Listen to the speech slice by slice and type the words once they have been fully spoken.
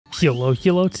Hello,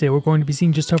 hello. Today we're going to be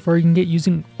seeing just how far you can get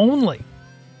using only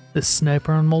the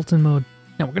sniper on Molten mode.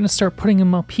 Now we're going to start putting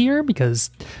him up here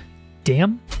because,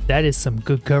 damn, that is some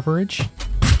good coverage.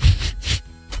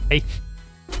 Hey,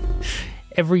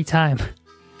 every time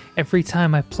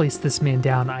I place this man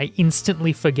down, I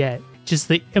instantly forget just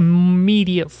the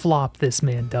immediate flop this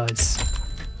man does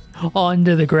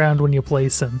onto the ground when you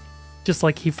place him. Just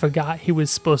like he forgot he was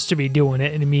supposed to be doing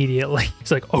it, and immediately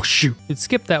he's like, oh shoot,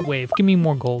 skip that wave, give me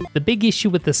more gold. The big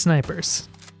issue with the snipers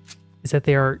is that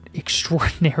they are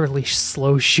extraordinarily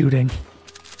slow shooting.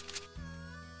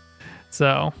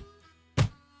 So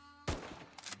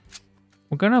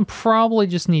we're gonna probably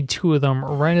just need 2 of them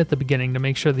right at the beginning to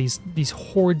make sure these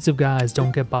hordes of guys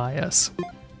don't get by us.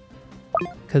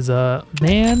 Cause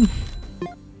man,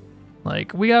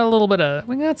 like, we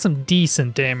got some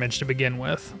decent damage to begin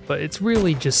with, but it's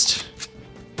really just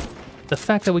the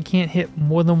fact that we can't hit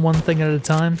more than one thing at a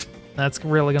time, that's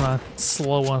really gonna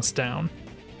slow us down.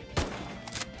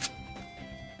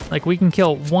 Like, we can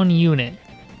kill 1 unit,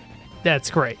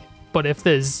 that's great, but if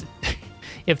there's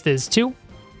 2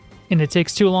 and it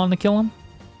takes too long to kill them,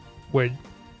 we're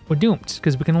doomed,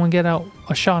 because we can only get out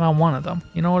a shot on one of them,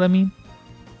 you know what I mean?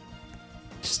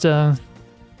 Just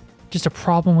a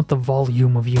problem with the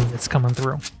volume of units coming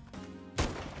through.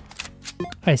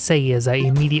 I say as I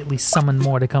immediately summon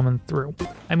more to coming through.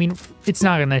 I mean, it's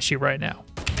not an issue right now.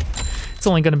 It's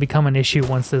only going to become an issue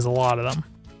once there's a lot of them.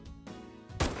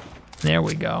 There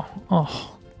we go.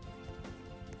 Oh.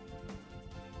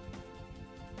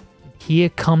 Here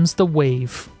comes the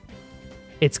wave.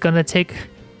 It's gonna take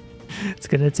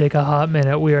a hot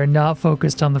minute. We are not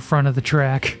focused on the front of the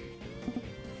track.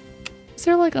 Is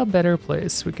there like a better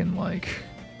place we can like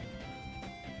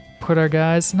put our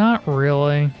guys? Not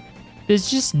really. There's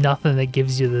just nothing that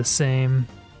gives you the same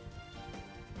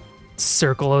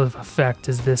circle of effect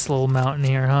as this little mountain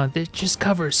here, huh? It just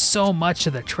covers so much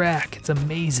of the track. It's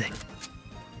amazing.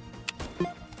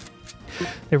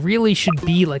 There really should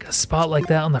be like a spot like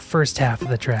that on the first half of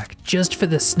the track, just for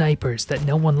the snipers that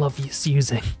no one loves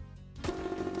using.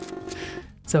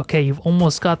 It's okay, you've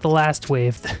almost got the last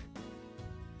wave.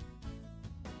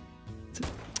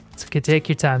 It's okay, take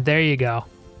your time. There you go.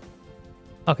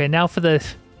 Okay, now for the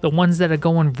ones that are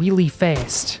going really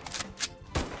fast.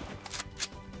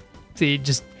 See,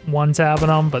 just one tapping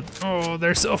them, but oh,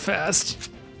 they're so fast.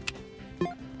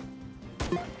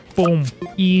 Boom,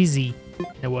 easy.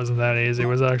 It wasn't that easy, it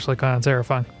was actually kind of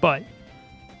terrifying, but...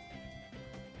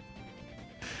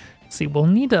 See, we'll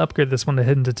need to upgrade this one to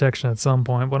hidden detection at some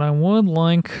point, but I would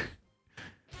like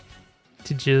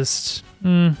to just...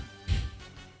 How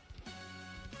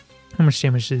much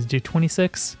damage does it do?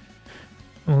 26?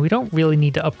 I mean, we don't really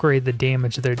need to upgrade the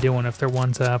damage they're doing if they're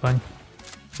one-tapping.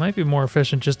 It might be more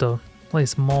efficient just to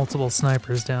place multiple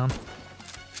snipers down.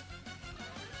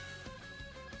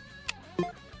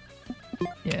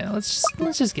 Yeah,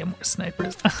 let's just get more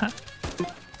snipers.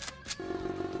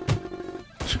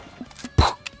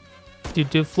 Dude,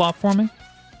 do flop for me.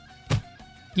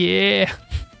 Yeah.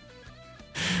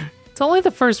 It's only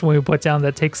the first one we put down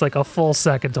that takes like a full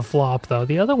second to flop, though.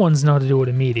 The other ones know how to do it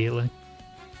immediately.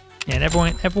 And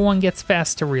everyone gets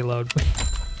fast to reload.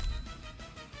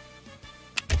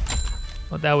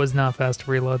 Well, that was not fast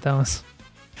to reload. That was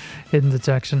hidden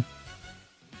detection.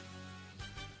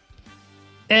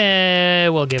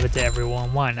 We'll give it to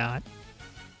everyone. Why not?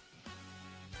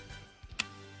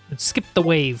 Let's skip the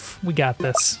wave. We got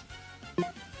this.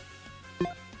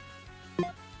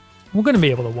 We're gonna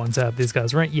be able to one-tap these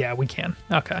guys, right? Yeah, we can.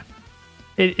 Okay.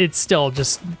 It's still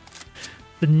just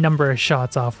the number of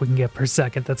shots off we can get per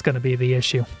second that's gonna be the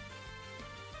issue.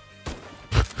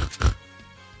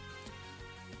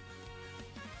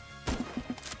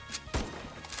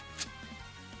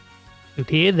 Dude,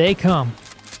 here they come.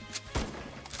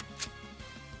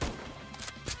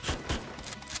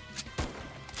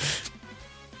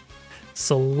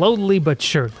 Slowly but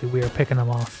surely, we are picking them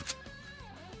off.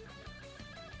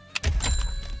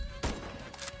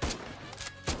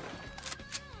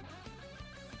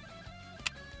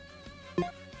 Can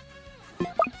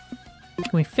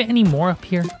we fit any more up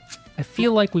here? I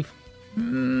feel like we've...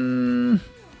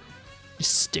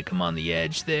 just stick them on the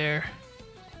edge there.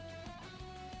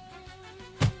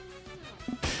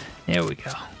 There we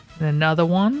go. And another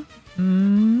one.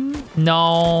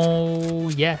 No.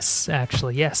 Yes,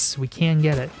 actually. Yes, we can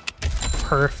get it.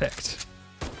 Perfect.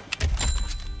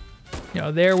 You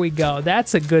know, there we go.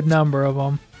 That's a good number of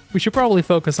them. We should probably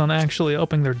focus on actually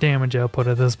upping their damage output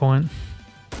at this point.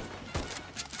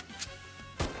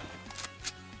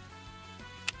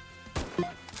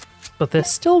 But they're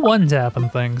still one-tapping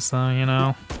things, so, you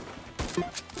know.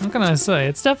 What can I say?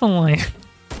 It's definitely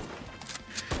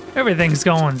Everything's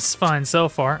going fine so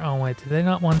far. Oh wait, did they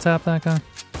not one-tap that guy?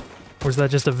 Or is that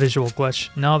just a visual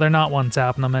glitch? No, they're not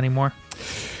one-tapping them anymore.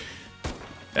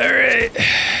 Alright.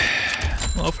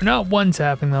 Well, if we're not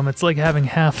one-tapping them, it's like having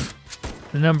half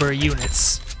the number of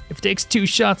units. If it takes 2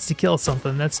 shots to kill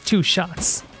something, that's 2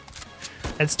 shots.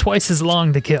 That's twice as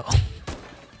long to kill.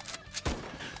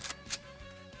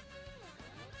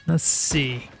 Let's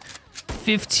see.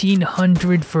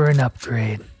 1,500 for an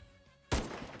upgrade.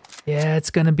 Yeah, it's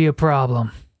gonna be a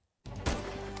problem.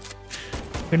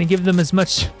 We're gonna give them as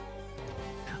much...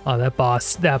 Oh, that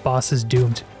boss is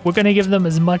doomed. We're gonna give them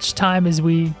as much time as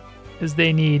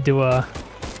they need to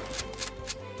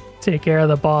take care of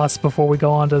the boss before we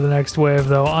go on to the next wave,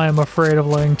 though. I am afraid of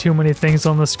letting too many things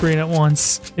on the screen at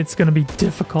once. It's gonna be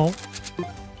difficult.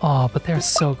 Oh, but they're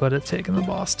so good at taking the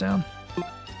boss down.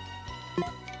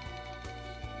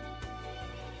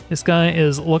 This guy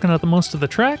is looking at the most of the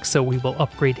track, so we will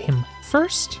upgrade him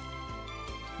first.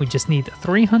 We just need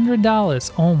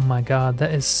 $300. Oh my god,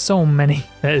 that is so many.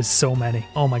 That is so many.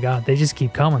 Oh my god, they just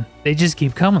keep coming. They just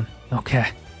keep coming. Okay.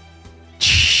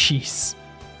 Jeez.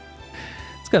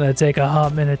 It's gonna take a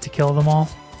hot minute to kill them all.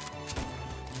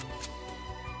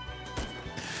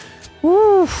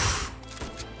 Woo!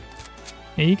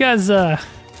 Yeah, you guys,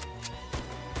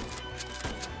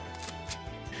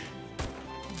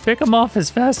 pick them off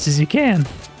as fast as you can.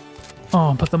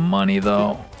 Oh, but the money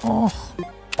though.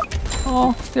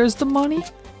 Oh, there's the money.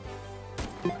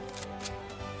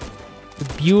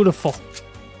 Beautiful.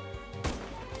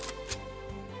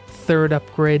 Third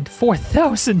upgrade,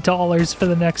 $4,000 for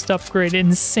the next upgrade.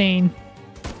 Insane.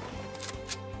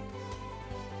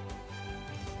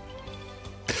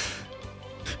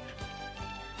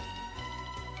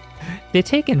 They're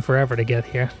taking forever to get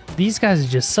here. These guys are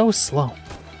just so slow.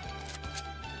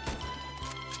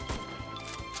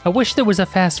 I wish there was a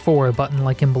fast forward button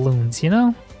like in balloons, you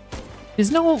know?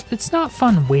 It's not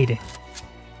fun waiting.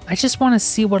 I just want to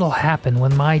see what'll happen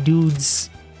when my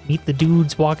dudes meet the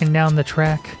dudes walking down the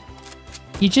track.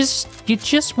 You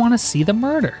just want to see the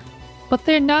murder, but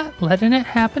they're not letting it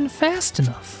happen fast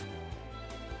enough.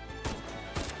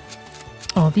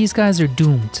 Oh, these guys are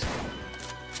doomed.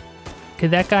 Okay,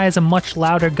 that guy has a much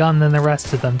louder gun than the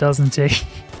rest of them, doesn't he?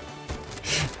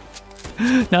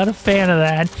 Not a fan of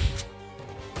that.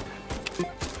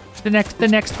 The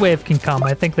next wave can come.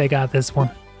 I think they got this one.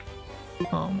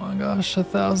 Oh my gosh,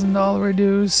 $1,000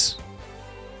 dues.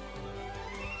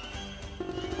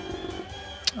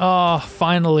 Oh,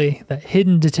 finally, that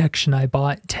hidden detection I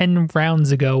bought 10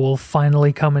 rounds ago will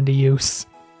finally come into use.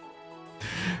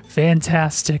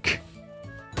 Fantastic.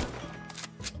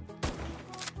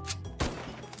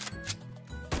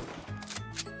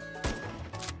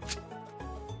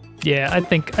 Yeah, I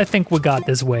think we got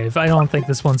this wave. I don't think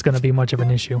this one's gonna be much of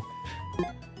an issue.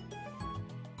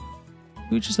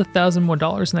 Ooh, just $1,000 more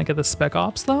and I get the Spec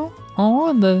Ops though. Oh,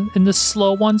 and the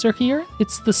slow ones are here.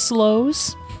 It's the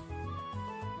slows.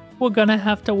 We're gonna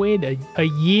have to wait a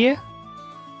year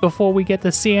before we get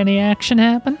to see any action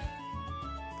happen.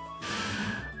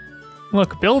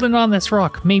 Look, building on this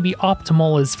rock may be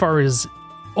optimal as far as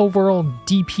overall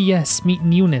DPS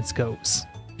meeting units goes.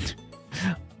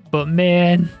 But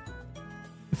man,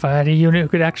 if I had a unit who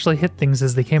could actually hit things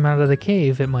as they came out of the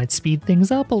cave, it might speed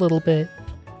things up a little bit.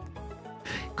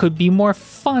 Could be more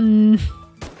fun.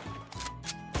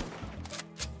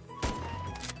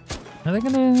 Are they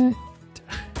gonna...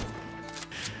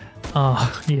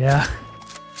 Oh, yeah.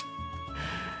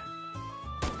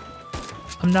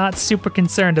 I'm not super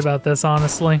concerned about this,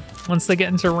 honestly. Once they get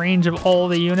into range of all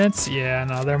the units, yeah,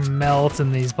 no, they're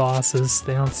melting these bosses.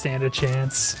 They don't stand a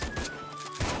chance.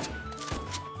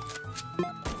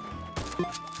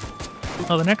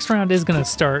 Oh, the next round is gonna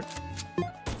start.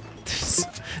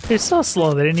 They're so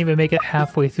slow, they didn't even make it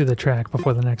halfway through the track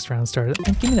before the next round started.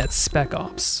 Give me that Spec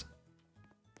Ops.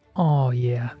 Oh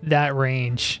yeah, that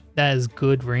range. That is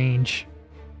good range.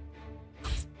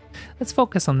 Let's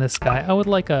focus on this guy. I would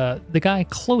like the guy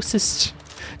closest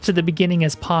to the beginning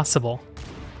as possible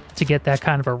to get that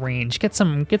kind of a range. Get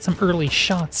some early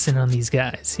shots in on these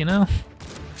guys, you know?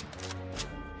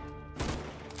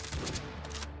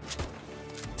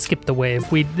 Skip the wave.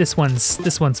 This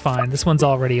one's fine. This one's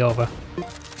already over.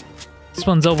 This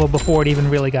one's over before it even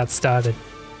really got started.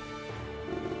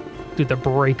 Do the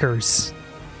breakers.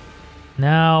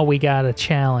 Now we got a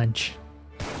challenge.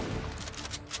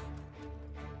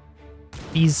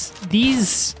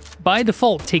 These by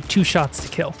default take 2 shots to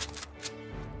kill.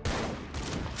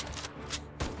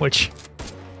 Which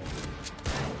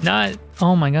not,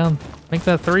 oh my god, make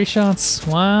that 3 shots.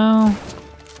 Wow.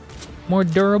 More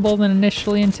durable than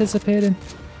initially anticipated.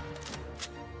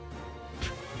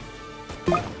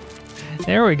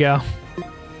 There we go.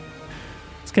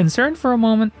 I was concerned for a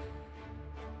moment.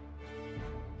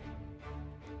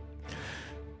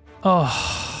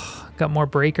 Oh, got more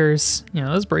breakers. You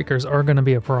know, those breakers are gonna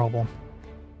be a problem.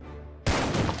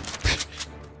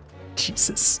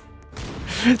 Jesus.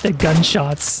 The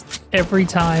gunshots, every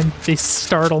time, they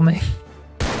startle me.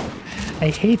 I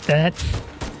hate that.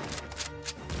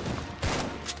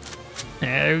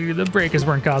 Yeah, the breakers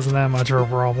weren't causing that much of a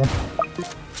problem.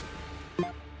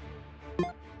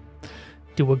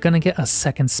 Dude, we're gonna get a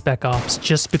second Spec Ops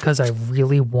just because I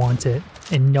really want it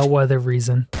and no other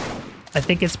reason. I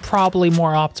think it's probably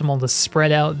more optimal to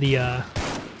spread out the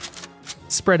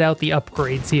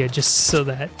upgrades here just so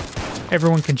that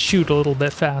everyone can shoot a little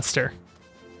bit faster.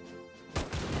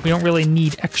 We don't really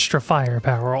need extra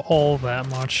firepower all that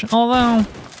much. Although,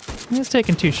 it's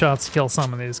taking 2 shots to kill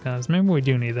some of these guys. Maybe we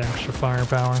do need the extra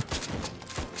firepower.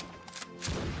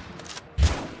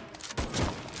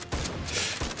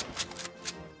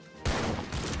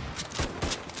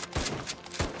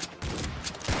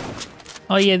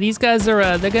 Oh yeah, these guys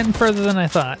are, they're getting further than I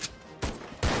thought.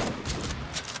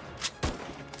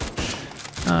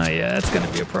 Oh yeah, that's gonna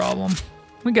be a problem.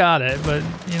 We got it, but,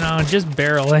 you know, just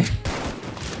barely.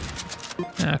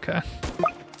 Okay.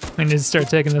 We need to start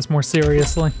taking this more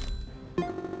seriously.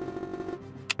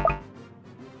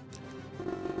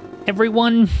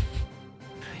 Everyone,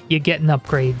 you're getting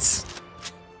upgrades.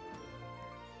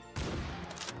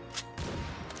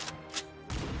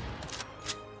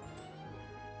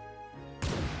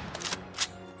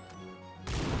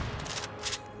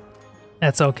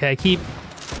 That's okay.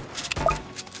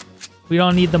 We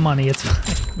don't need the money. It's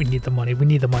fine. We need the money. We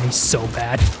need the money so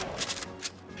bad.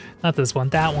 Not this one,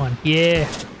 that one. Yeah.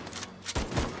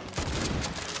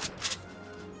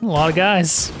 A lot of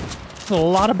guys. A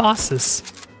lot of bosses.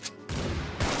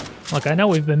 Look, I know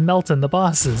we've been melting the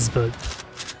bosses, but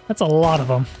that's a lot of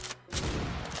them.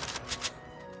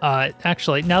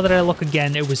 Actually, now that I look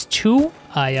again, it was 2.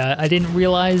 I didn't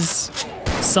realize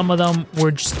some of them were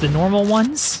just the normal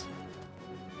ones.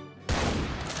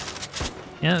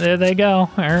 Yeah, there they go.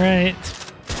 All right.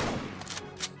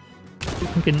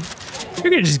 You can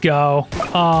just go.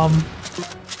 I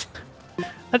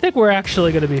think we're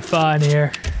actually gonna be fine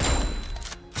here.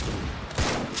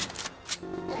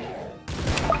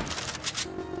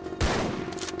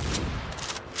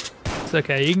 It's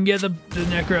okay, you can get the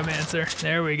necromancer.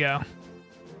 There we go.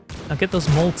 Now get those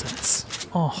Moltens.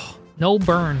 Oh, no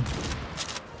burn.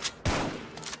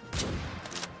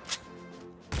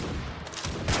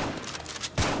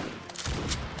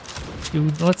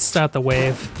 Dude, let's start the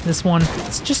wave. This one,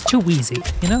 it's just too easy,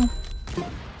 you know?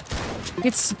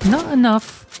 It's not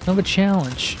enough of a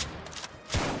challenge.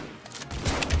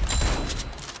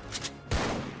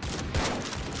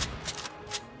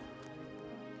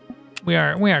 We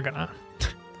are gonna...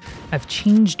 I've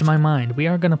changed my mind. We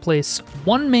are gonna place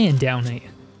 1 man down here.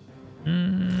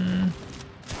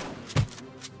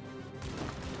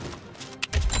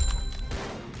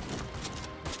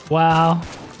 Wow.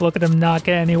 Look at him not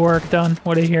get any work done.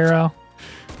 What a hero.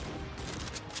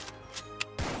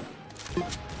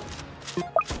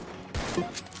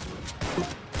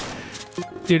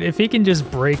 Dude, if he can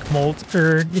just break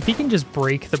if he can just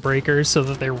break the breakers so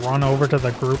that they run over to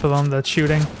the group of them that's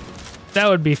shooting, that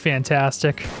would be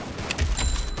fantastic.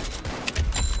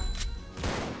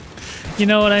 You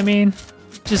know what I mean?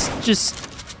 Just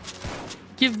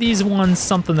give these ones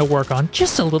something to work on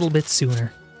just a little bit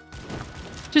sooner.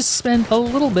 Just spend a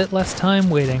little bit less time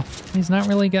waiting. He's not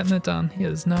really getting it done. He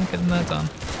is not getting that done.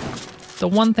 The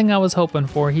one thing I was hoping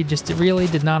for, he just really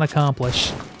did not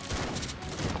accomplish.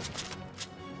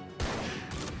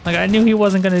 Like, I knew he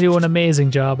wasn't going to do an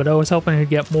amazing job, but I was hoping he'd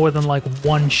get more than like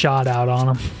 1 shot out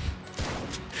on him.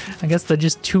 I guess they're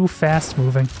just too fast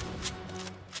moving.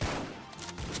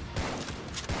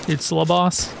 Dude, slow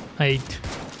boss.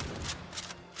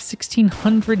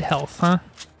 1600 health, huh?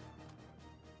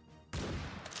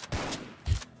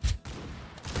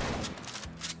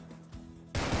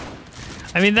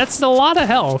 I mean, that's a lot of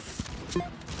health.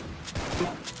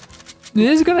 It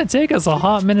is gonna take us a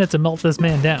hot minute to melt this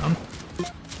man down.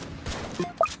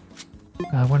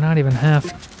 We're not even half...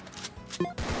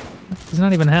 He's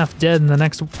not even half dead and the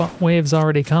next wave's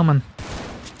already coming.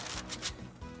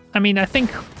 I mean, I think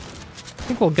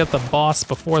we'll get the boss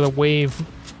before the wave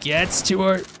gets to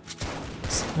our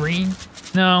screen.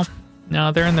 No,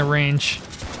 they're in the range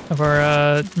of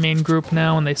our main group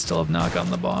now, and they still have not gotten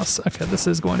the boss. Okay, this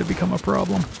is going to become a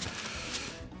problem.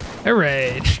 All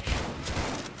right.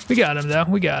 We got him, though.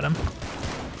 We got him.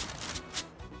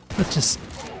 Let's just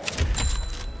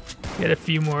get a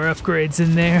few more upgrades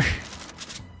in there.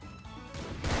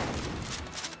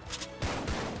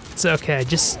 It's okay,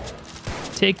 just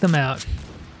take them out.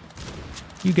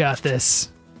 You got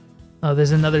this. Oh,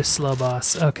 there's another slow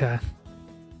boss. Okay.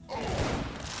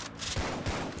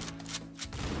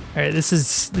 Alright, this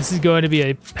is going to be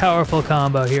a powerful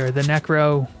combo here. The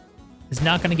Necro is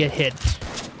not gonna get hit.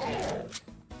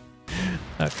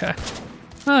 Okay.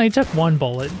 Oh, he took one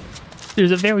bullet.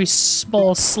 There's a very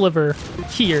small sliver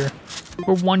here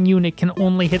where one unit can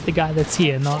only hit the guy that's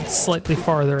here, not slightly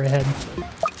farther ahead.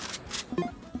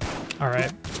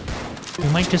 Alright. We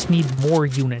might just need more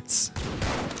units.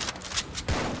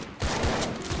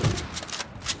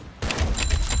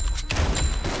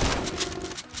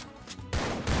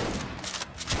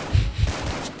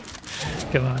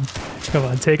 Come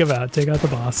on, take him out, take out the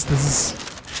boss.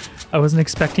 I wasn't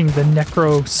expecting the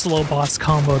Necro slow boss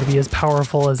combo to be as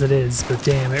powerful as it is, but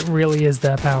damn, it really is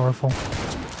that powerful.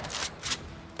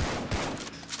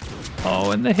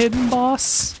 Oh, and the hidden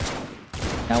boss?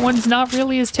 That one's not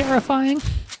really as terrifying.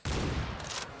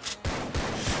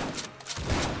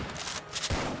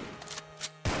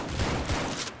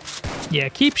 Yeah,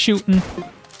 keep shooting.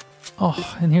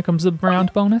 Oh, and here comes the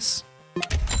round bonus.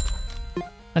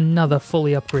 Another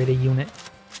fully upgraded unit.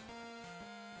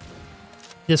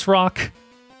 This rock,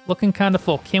 looking kind of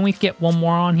full. Can we get one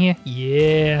more on here?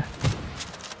 Yeah.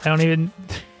 I don't even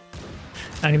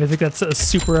think that's a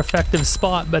super effective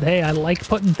spot, but hey, I like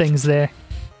putting things there.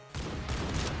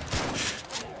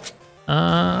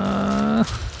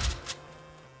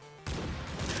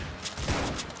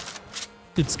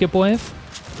 Dude, skip wave?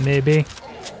 Maybe.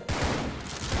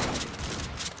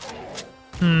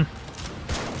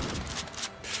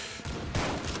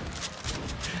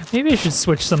 Maybe I should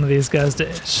switch some of these guys to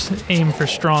aim for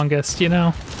strongest, you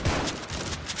know?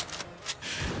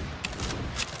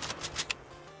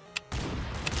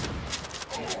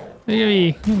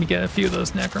 Maybe get a few of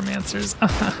those necromancers.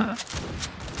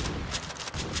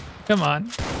 Come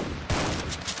on.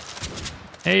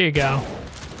 There you go.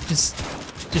 Just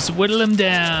whittle him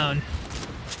down.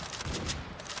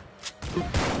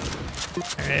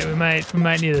 Alright, we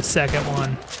might need a second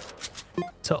one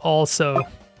to also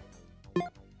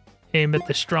aim at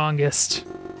the strongest.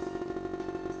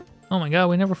 Oh my god,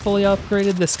 we never fully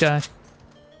upgraded this guy.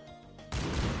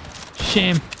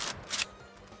 Shame.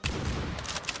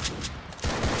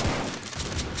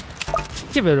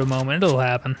 Give it a moment, it'll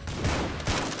happen.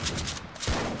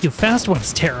 You fast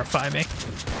ones terrify me.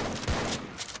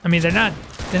 I mean, they're not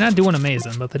doing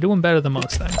amazing, but they're doing better than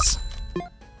most things.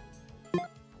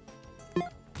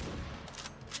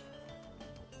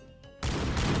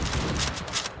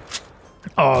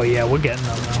 Oh yeah, we're getting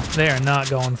them though. They are not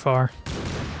going far.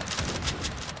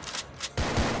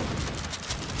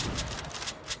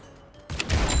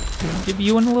 Give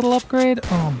you a little upgrade?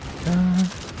 Oh my god.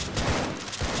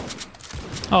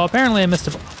 Oh, apparently I missed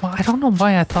a... Well, I don't know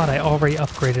why I thought I already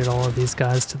upgraded all of these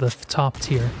guys to the top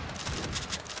tier.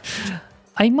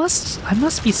 I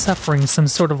must be suffering some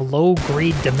sort of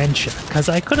low-grade dementia, because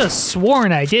I could have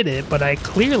sworn I did it, but I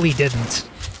clearly didn't.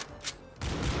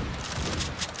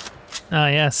 Ah,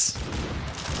 yes.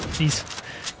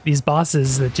 These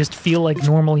bosses that just feel like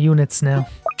normal units now.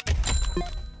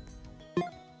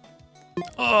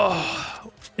 Oh,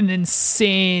 an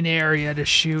insane area to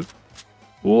shoot.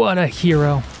 What a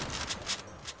hero.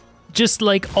 Just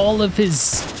like all of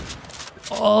his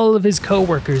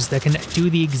co-workers that can do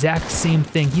the exact same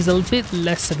thing. He's a bit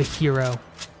less of a hero.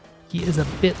 He is a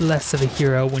bit less of a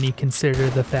hero when you consider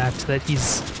the fact that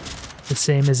he's the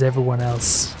same as everyone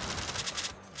else.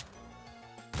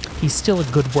 He's still a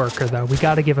good worker, though. We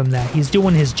gotta give him that. He's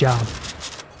doing his job.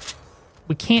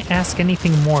 We can't ask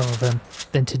anything more of him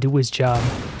than to do his job.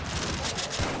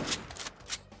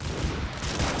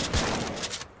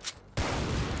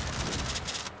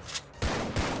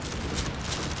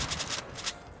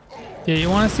 Yeah,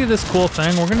 you want to see this cool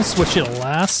thing? We're gonna switch it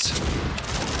last.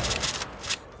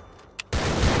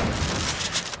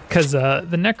 Because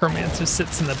the Necromancer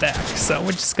sits in the back, so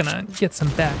we're just gonna get some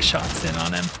back shots in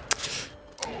on him.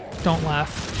 Don't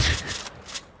laugh.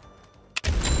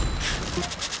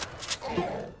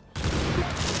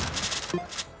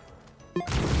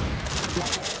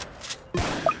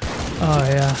 Oh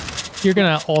yeah. You're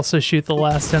gonna also shoot the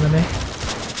last enemy.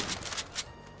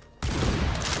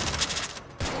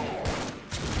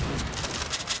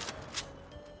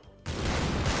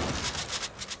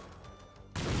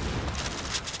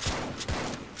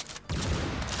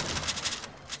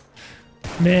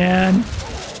 Man.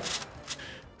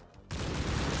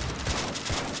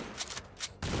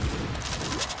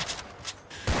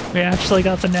 We actually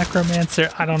got the Necromancer.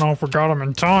 I don't know if we got him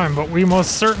in time, but we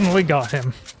most certainly got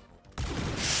him.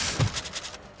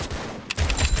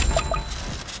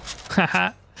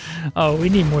 Haha. Oh, we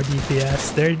need more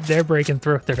DPS. They're breaking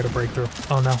through. They're gonna break through.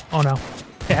 Oh no, oh no.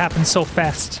 It happens so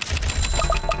fast.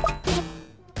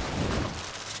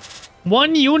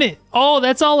 1 unit. Oh,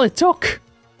 that's all it took.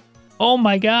 Oh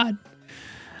my god.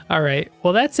 All right,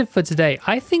 well that's it for today.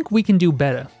 I think we can do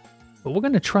better, but we're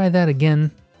gonna try that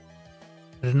again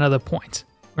at another point.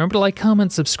 Remember to like,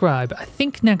 comment, subscribe. I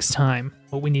think next time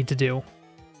what we need to do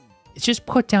is just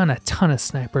put down a ton of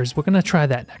snipers. We're gonna try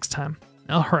that next time.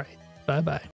 All right, bye-bye.